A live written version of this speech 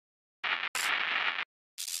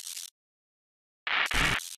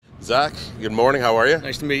Zach, good morning. How are you?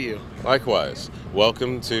 Nice to meet you. Likewise.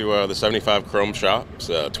 Welcome to the 75 Chrome Shop's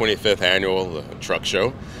 25th annual truck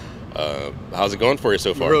show. How's it going for you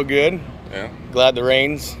so far? Real good. Yeah. Glad the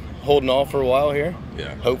rain's holding off for a while here.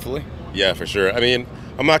 Yeah. Hopefully. Yeah, for sure. I mean,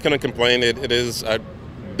 I'm not going to complain. It is. I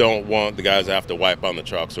don't want the guys to have to wipe on the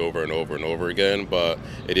trucks over and over and over again, but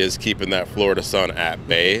it is keeping that Florida sun at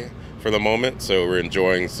bay for the moment. So we're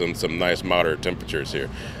enjoying some nice moderate temperatures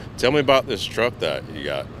here. Tell me about this truck that you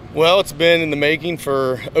got. Well, it's been in the making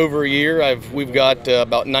for over a year. We've got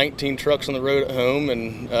about 19 trucks on the road at home,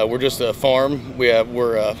 and we're just a farm.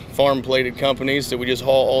 We're a farm-plated company, so we just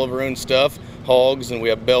haul all of our own stuff, hogs, and we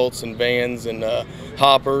have belts and vans and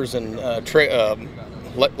hoppers and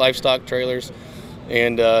livestock trailers.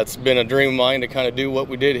 And it's been a dream of mine to kind of do what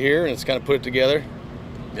we did here, and it's kind of put it together.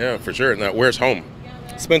 Yeah, for sure. Now, where's home?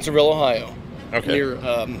 Spencerville, Ohio. Okay. Near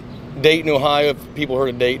Dayton, Ohio. If people heard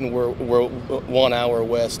of Dayton, we're 1 hour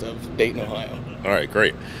west of Dayton, Ohio. All right,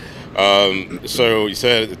 great. So you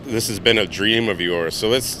said this has been a dream of yours. So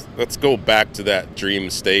let's go back to that dream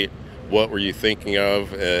state. What were you thinking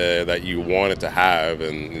of that you wanted to have,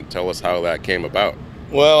 and tell us how that came about?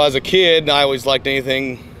 Well, as a kid, I always liked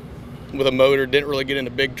anything with a motor. Didn't really get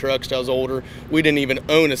into big trucks till I was older. We didn't even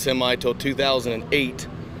own a semi till 2008.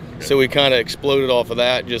 So we kind of exploded off of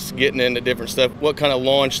that, just getting into different stuff. What kind of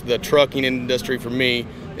launched the trucking industry for me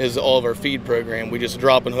is all of our feed program. We just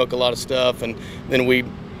drop and hook a lot of stuff, and then we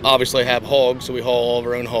obviously have hogs, so we haul all of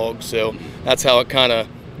our own hogs. So that's how it kind of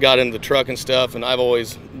got into the trucking stuff, and I've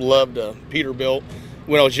always loved Peterbilt.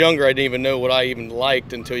 When I was younger, I didn't even know what I even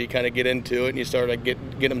liked until you kind of get into it, and you start to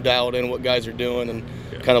get them dialed in what guys are doing, and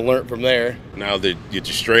kind of learn from there. Now, did you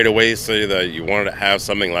straight away say that you wanted to have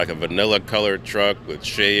something like a vanilla colored truck with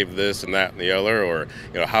shave this and that and the other, or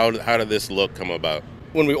how did this look come about?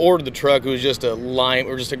 When we ordered the truck, it was just a lime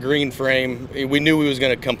or just a green frame. We knew we was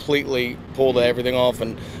going to completely pull everything off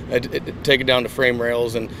and take it down to frame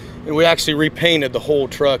rails, and we actually repainted the whole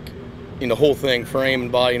truck, whole thing, frame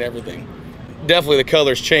and body and everything. Definitely the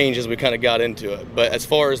colors changed as we kind of got into it, but as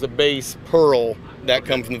far as the base pearl that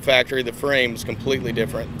comes from the factory, the frame is completely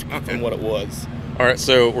different from what it was. All right,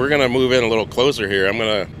 so we're going to move in a little closer here. I'm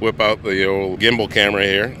going to whip out the old gimbal camera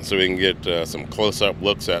here so we can get some close-up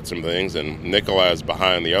looks at some things, and Nikolai's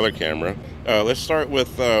behind the other camera. Let's start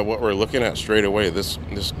with what we're looking at straight away, this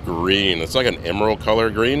green. It's like an emerald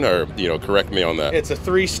color green, or correct me on that. It's a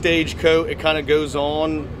 3-stage coat. It kind of goes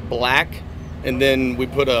on black, and then we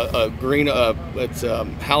put a green, it's a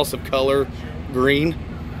House of Color green,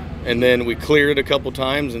 and then we cleared it a couple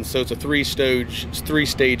times, and so it's a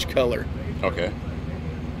three-stage color. Okay.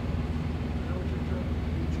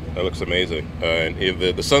 That looks amazing. And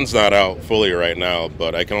the sun's not out fully right now,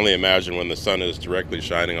 but I can only imagine when the sun is directly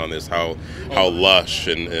shining on this how lush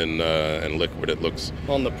and liquid it looks.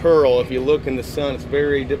 On the pearl, if you look in the sun, it's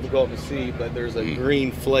very difficult to see, but there's a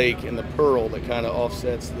green flake in the pearl that kind of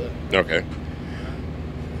offsets the... Okay.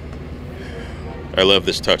 I love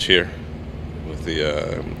this touch here with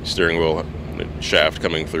the steering wheel shaft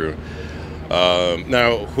coming through.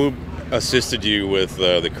 Now, who assisted you with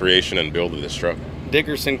the creation and build of this truck?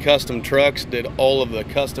 Dickerson Custom Trucks did all of the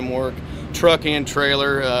custom work, truck and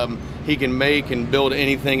trailer. He can make and build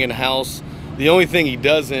anything in-house. The only thing he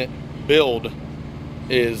doesn't build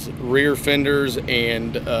is rear fenders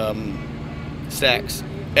and stacks.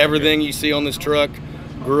 Everything you see on this truck,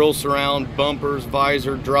 grill surround, bumpers,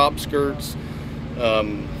 visor, drop skirts,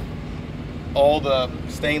 all the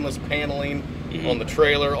stainless paneling on the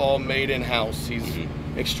trailer, all made in-house. He's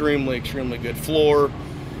extremely good. Floor,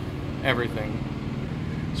 everything.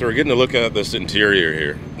 So we're getting to look at this interior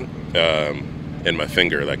here in my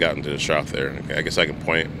finger that got into the shop there. I guess I can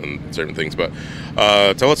point on certain things, but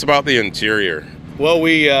tell us about the interior. Well,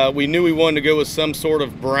 we knew we wanted to go with some sort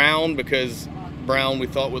of brown, because brown we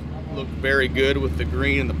thought would look very good with the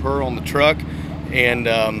green and the pearl on the truck. And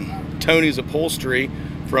Tony's Upholstery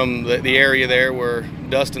from the area there where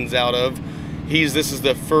Dustin's out of, this is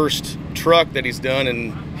the first truck that he's done,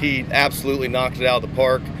 and he absolutely knocked it out of the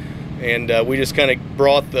park. And we just kind of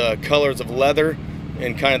brought the colors of leather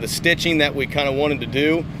and kind of the stitching that we kind of wanted to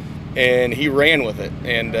do, and he ran with it,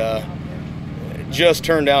 and just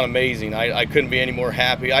turned out amazing. I couldn't be any more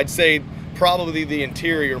happy. I'd say probably the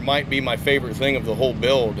interior might be my favorite thing of the whole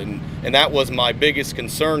build, and that was my biggest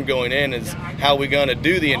concern going in, is how we gonna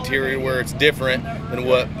do the interior where it's different than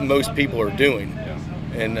what most people are doing.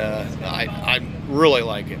 And I really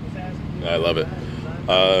like it. I love it.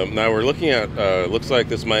 Now we're looking at, looks like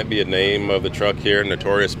this might be a name of the truck here,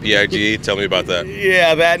 Notorious P.I.G. Tell me about that.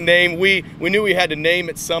 Yeah, that name, we knew we had to name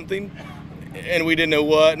it something, and we didn't know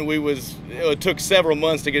what, and it took several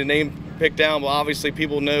months to get a name picked down. Well, obviously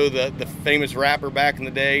people know the famous rapper back in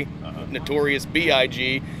the day, Notorious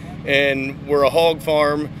P.I.G, and we're a hog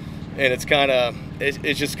farm, and it's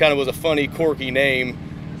just kind of was a funny, quirky name.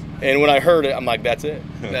 And when I heard it, I'm like, that's it.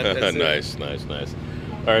 That's nice, it. nice.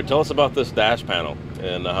 All right, tell us about this dash panel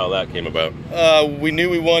and how that came about. We knew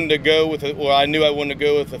we wanted to go with I knew I wanted to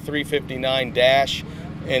go with a 359 dash,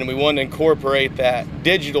 and we wanted to incorporate that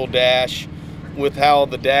digital dash with how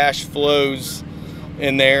the dash flows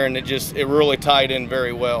in there, and it really tied in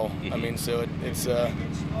very well. I mean, so it's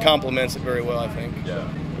complements it very well, I think. Yeah.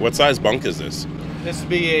 What size bunk is this? This would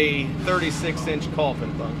be a 36-inch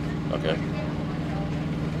coffin bunk. Okay.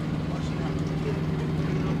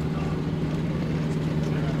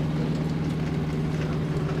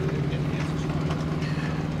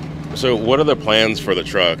 So what are the plans for the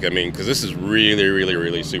truck? I mean, because this is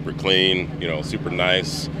really super clean, you know, super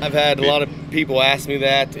nice. I've had a lot of people ask me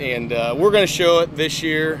that, and we're going to show it this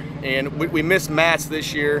year. And we missed mats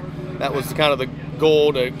this year. That was kind of the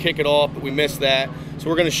goal, to kick it off, but we missed that. So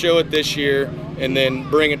we're going to show it this year and then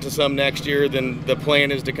bring it to some next year. Then the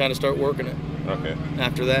plan is to kind of start working it. Okay.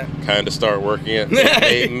 After that. Kind of start working it?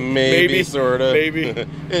 Maybe sort of. Maybe.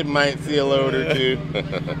 It might see a load or two.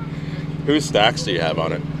 Whose stacks do you have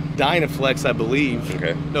on it? Dynaflex, I believe.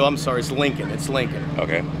 Okay. No, I'm sorry, it's Lincoln. It's Lincoln.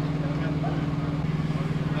 Okay.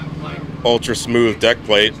 Ultra smooth deck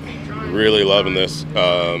plate. Really loving this.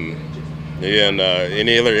 And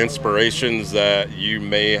any other inspirations that you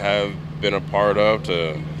may have been a part of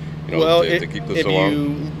to, you know, to keep this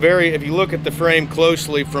along? If you look at the frame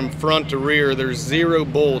closely from front to rear, there's 0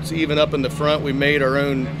 bolts. Even up in the front, we made our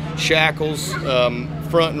own shackles,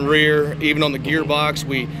 front and rear. Even on the gearbox,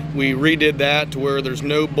 we redid that to where there's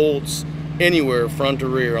no bolts anywhere front to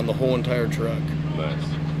rear on the whole entire truck. Nice.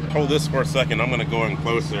 Hold this for a second. I'm going to go in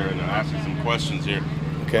closer and ask you some questions here.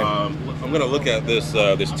 Okay. I'm going to look at this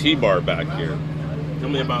T-bar back here. Tell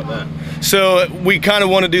me about that. So we kind of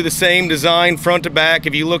want to do the same design front to back.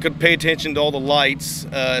 If you pay attention to all the lights,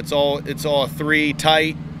 it's all 3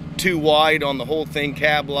 tight, 2 wide on the whole thing,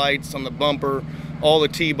 cab lights on the bumper, all the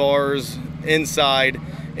T-bars inside,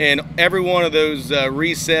 and every one of those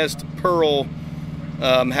recessed pearl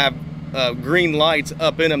have green lights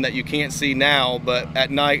up in them that you can't see now, but at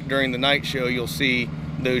night during the night show you'll see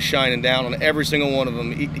those shining down on every single one of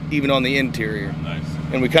them, even on the interior. Nice.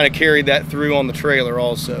 And we kind of carried that through on the trailer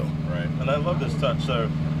also. Right. And I love this touch.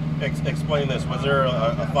 So explain this. Was there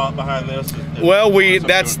a thought behind this? Well,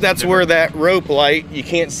 that's where that rope light, you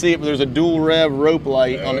can't see it, but there's a dual rev rope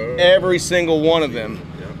light on every single one of them.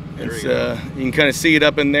 It's, you can kind of see it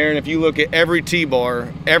up in there, and if you look at every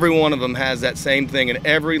T-bar, every one of them has that same thing, and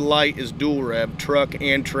every light is dual rev, truck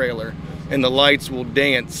and trailer, and the lights will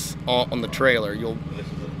dance on the trailer.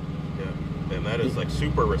 And that is like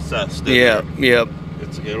super recessed. Yeah, yep.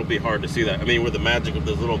 It'll be hard to see that. I mean, with the magic of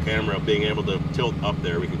this little camera being able to tilt up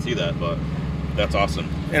there, we can see that, but that's awesome.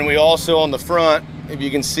 And we also on the front, if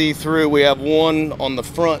you can see through, we have one on the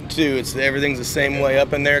front too. Everything's the same way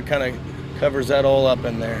up in there, kind of covers that all up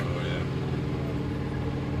in there. Oh,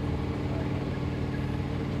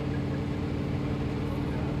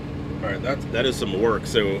 yeah. All right, that is some work.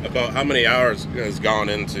 So about how many hours has gone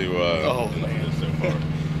into this so far?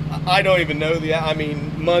 I don't even know I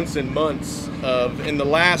mean, months and months of,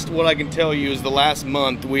 what I can tell you is the last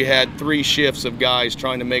month we had 3 shifts of guys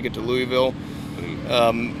trying to make it to Louisville.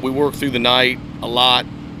 We worked through the night a lot,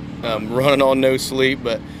 running on no sleep,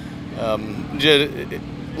 but just a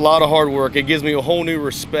lot of hard work. It gives me a whole new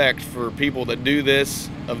respect for people that do this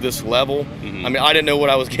of this level. I mean, I didn't know what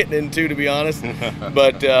I was getting into, to be honest,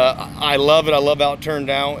 but I love it. I love how it turned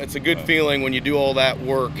out. It's a good feeling when you do all that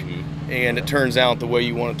work and it turns out the way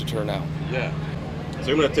you want it to turn out. Yeah.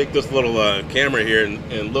 So I'm going to take this little camera here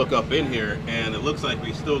and look up in here, and it looks like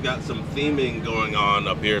we still got some theming going on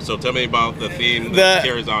up here. So tell me about the theme that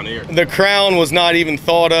carries on here. The crown was not even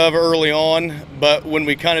thought of early on, but when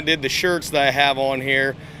we kind of did the shirts that I have on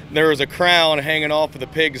here, there was a crown hanging off of the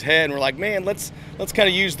pig's head, and we're like, man, let's kind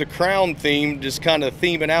of use the crown theme, just kind of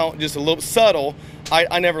theming out just a little subtle.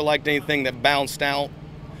 I never liked anything that bounced out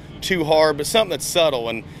too hard, but something that's subtle,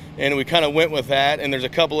 and we kind of went with that. And there's a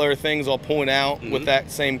couple other things I'll point out with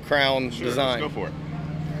that same crown design. Let's go for it.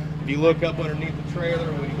 If you look up underneath the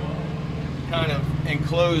trailer, we kind of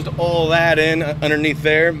enclosed all that in underneath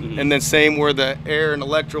there, and then same where the air and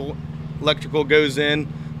electrical goes in,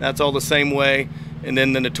 that's all the same way. And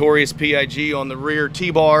then the Notorious P.I.G on the rear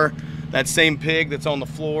T-bar, that same pig that's on the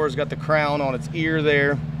floor has got the crown on its ear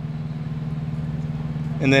there.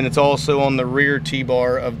 And then it's also on the rear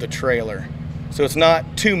T-bar of the trailer. So it's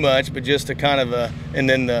not too much, but just a kind of and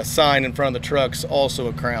then the sign in front of the truck's also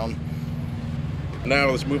a crown. Now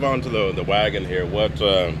let's move on to the wagon here.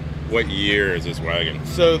 What year is this wagon?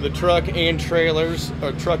 So the truck and trailers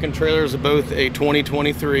are both a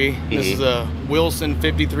 2023. This is a Wilson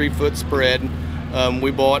 53-foot spread.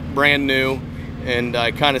 We bought brand new, and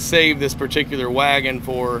I kind of saved this particular wagon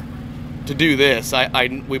to do this.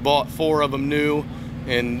 We bought 4 of them new,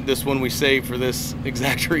 and this one we saved for this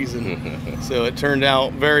exact reason. So it turned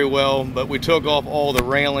out very well, but we took off all the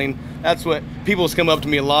railing. That's what people have come up to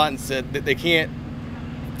me a lot and said that they can't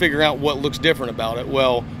figure out what looks different about it.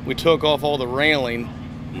 Well, we took off all the railing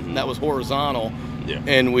that was horizontal, and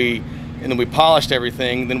then we polished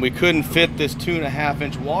everything. Then we couldn't fit this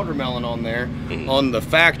 2.5-inch watermelon on there on the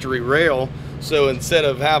factory rail. So instead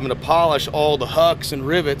of having to polish all the hucks and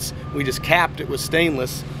rivets, we just capped it with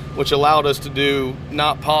stainless, which allowed us to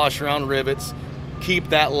not polish around rivets, keep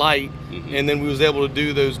that light, and then we was able to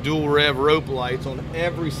do those dual rev rope lights on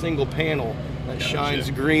every single panel that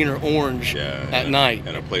shines green or orange at night.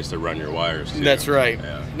 And a place to run your wires too. That's right.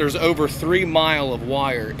 Yeah. There's over 3 miles of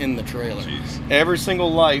wire in the trailer. Jeez. Every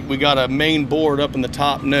single light, we got a main board up in the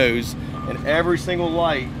top nose, and every single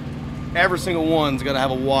light, every single one's got to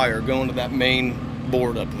have a wire going to that main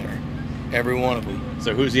board up there. Every one of them.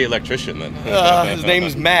 So who's the electrician then? His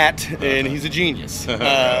name's Matt, and he's a genius.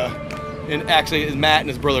 And actually, it's Matt and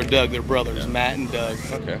his brother Doug. They're brothers, Matt and Doug.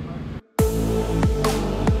 Okay.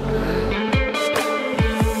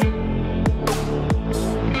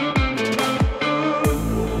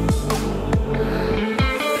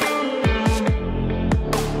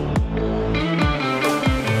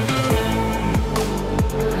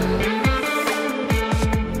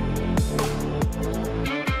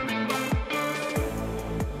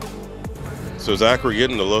 So Zach, we're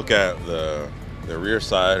getting to look at the rear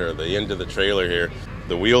side or the end of the trailer here.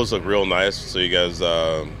 The wheels look real nice. So you guys,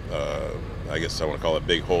 I guess I want to call it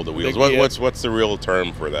big hole the wheels. What's the real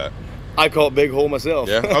term for that? I call it big hole myself.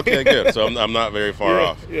 Yeah. Okay. Good. So I'm not very far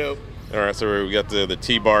off. Yeah. All right. So we got the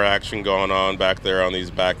T-bar action going on back there on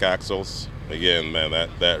these back axles. Again, man,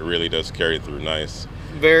 that really does carry through nice.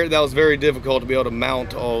 That was very difficult to be able to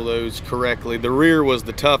mount all those correctly. The rear was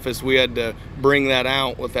the toughest. We had to bring that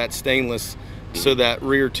out with that stainless, so that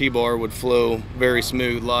rear T-bar would flow very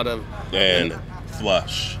smooth. And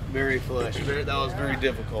flush. Very flush. That was very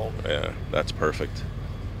difficult. Yeah, that's perfect.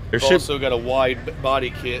 We've also got a wide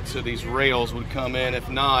body kit, so these rails would come in. If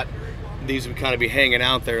not, these would kind of be hanging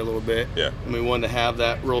out there a little bit. Yeah. And we wanted to have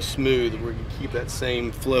that real smooth where we could keep that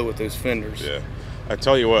same flow with those fenders. Yeah. I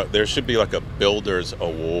tell you what, there should be like a builder's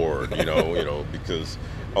award, you know, because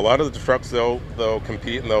a lot of the trucks they'll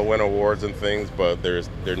compete and they'll win awards and things, but there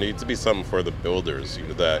needs to be something for the builders,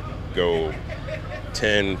 that go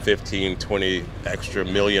 10, 15, 20 extra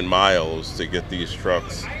million miles to get these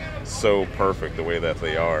trucks so perfect the way that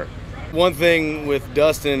they are. One thing with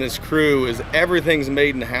Dustin and his crew is everything's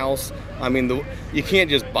made in house. I mean, you can't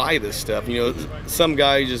just buy this stuff. Some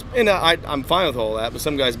guys just, and I'm fine with all that, but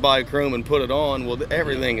some guys buy chrome and put it on. Well,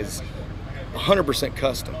 everything is 100%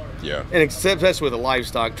 custom. Yeah. And especially with a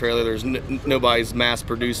livestock trailer, there's nobody's mass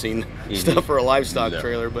producing stuff for a livestock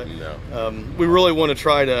trailer. But we really want to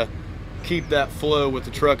try to keep that flow with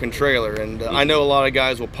the truck and trailer. And I know a lot of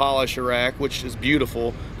guys will polish a rack, which is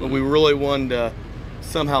beautiful, but we really wanted to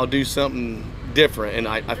somehow do something different, and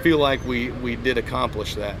I feel like we did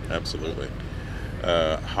accomplish that. Absolutely.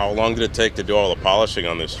 How long did it take to do all the polishing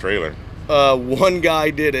on this trailer? One guy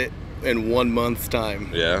did it in 1 month's time.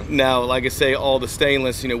 Yeah. Now, like I say, all the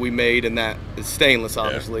stainless, we made, and that is stainless,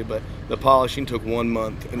 obviously, but the polishing took 1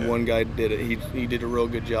 month, and one guy did it. He did a real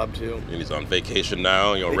good job too. And he's on vacation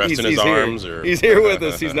now, resting his arms, or he's here with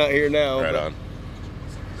us. He's not here now. Right on.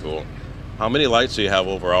 Cool. How many lights do you have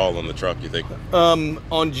overall on the truck, you think?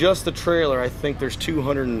 On just the trailer, I think there's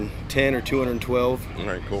 210 or 212 All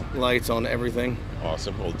right, cool. lights on everything.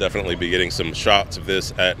 Awesome. We'll definitely be getting some shots of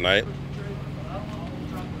this at night.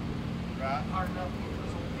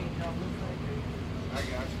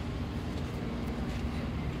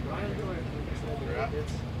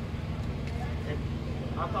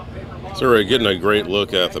 So we're getting a great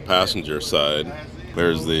look at the passenger side.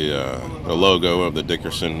 There's the logo of the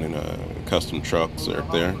Dickerson custom trucks right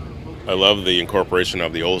there. I love the incorporation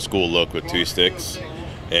of the old school look with 2 sticks,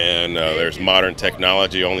 and there's modern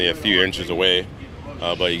technology only a few inches away,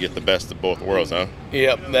 but you get the best of both worlds, huh?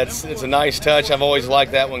 Yep, it's a nice touch. I've always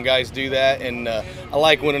liked that when guys do that, and I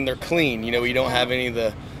like when they're clean. You don't have any of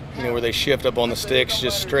the, where they shift up on the sticks,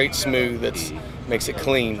 just straight smooth. That makes it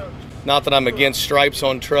clean. Not that I'm against stripes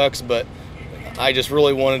on trucks, but I just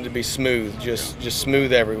really wanted to be smooth, just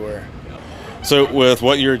smooth everywhere. So with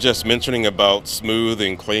what you're just mentioning about smooth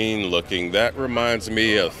and clean looking, that reminds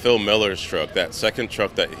me of Phil Miller's truck, that second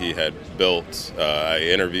truck that he had built. I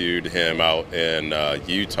interviewed him out in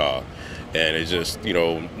Utah, and it's just,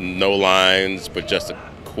 no lines, but just a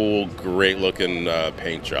cool, great looking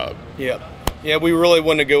paint job. Yeah, we really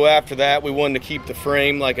wanted to go after that. We wanted to keep the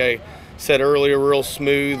frame, like I said earlier, real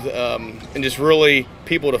smooth, and just really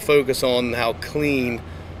people to focus on how clean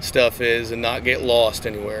stuff is and not get lost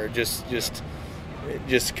anywhere. It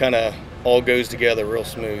just kind of all goes together real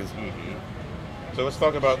smooth. So let's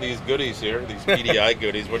talk about these goodies here, these PDI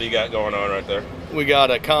goodies. What do you got going on right there? We got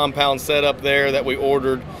a compound set up there that we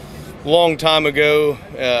ordered a long time ago,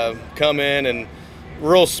 come in and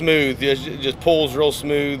real smooth. It just pulls real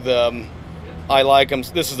smooth. I like them.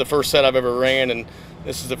 This is the first set I've ever ran, and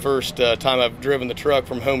this is the first time I've driven the truck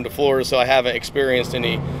from home to Florida, so I haven't experienced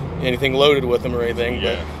anything loaded with them or anything.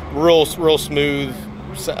 Yeah. But real smooth.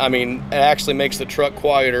 I mean, it actually makes the truck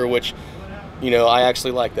quieter, which, I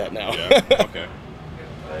actually like that now. Yeah. Okay.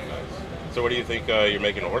 Very nice. So what do you think you're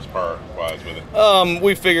making horsepower wise with it?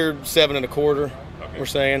 We figured 7 1/4. Okay. We're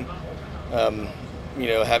saying.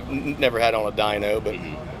 Have never had on a dyno, but.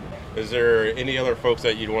 Is there any other folks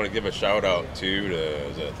that you'd want to give a shout out to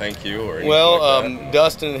as a thank you or anything Well, like that?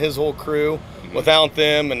 Dustin and his whole crew. Without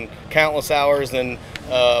them and countless hours and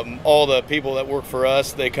all the people that work for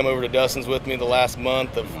us, they come over to Dustin's with me the last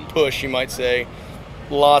month of push, you might say.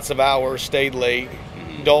 Lots of hours, stayed late.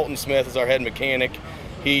 Dalton Smith is our head mechanic.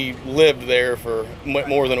 He lived there for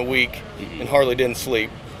more than a week and hardly didn't sleep.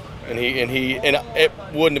 And it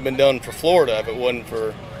wouldn't have been done for Florida if it wasn't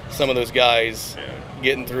for some of those guys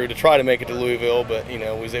getting through to try to make it to Louisville, but we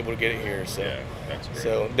was able to get it here. So, that's great.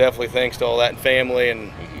 So definitely thanks to all that and family,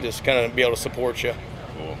 and just kind of be able to support you.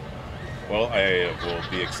 Cool. Well, I will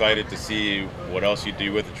be excited to see what else you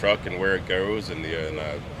do with the truck and where it goes, and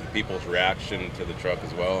the people's reaction to the truck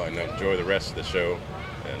as well. And enjoy the rest of the show.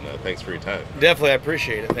 And thanks for your time. Definitely, I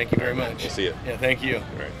appreciate it. Thank you very much. We'll see you. Yeah, thank you.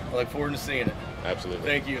 All right. I look forward to seeing it. Absolutely.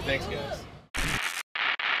 Thank you. Thanks, guys.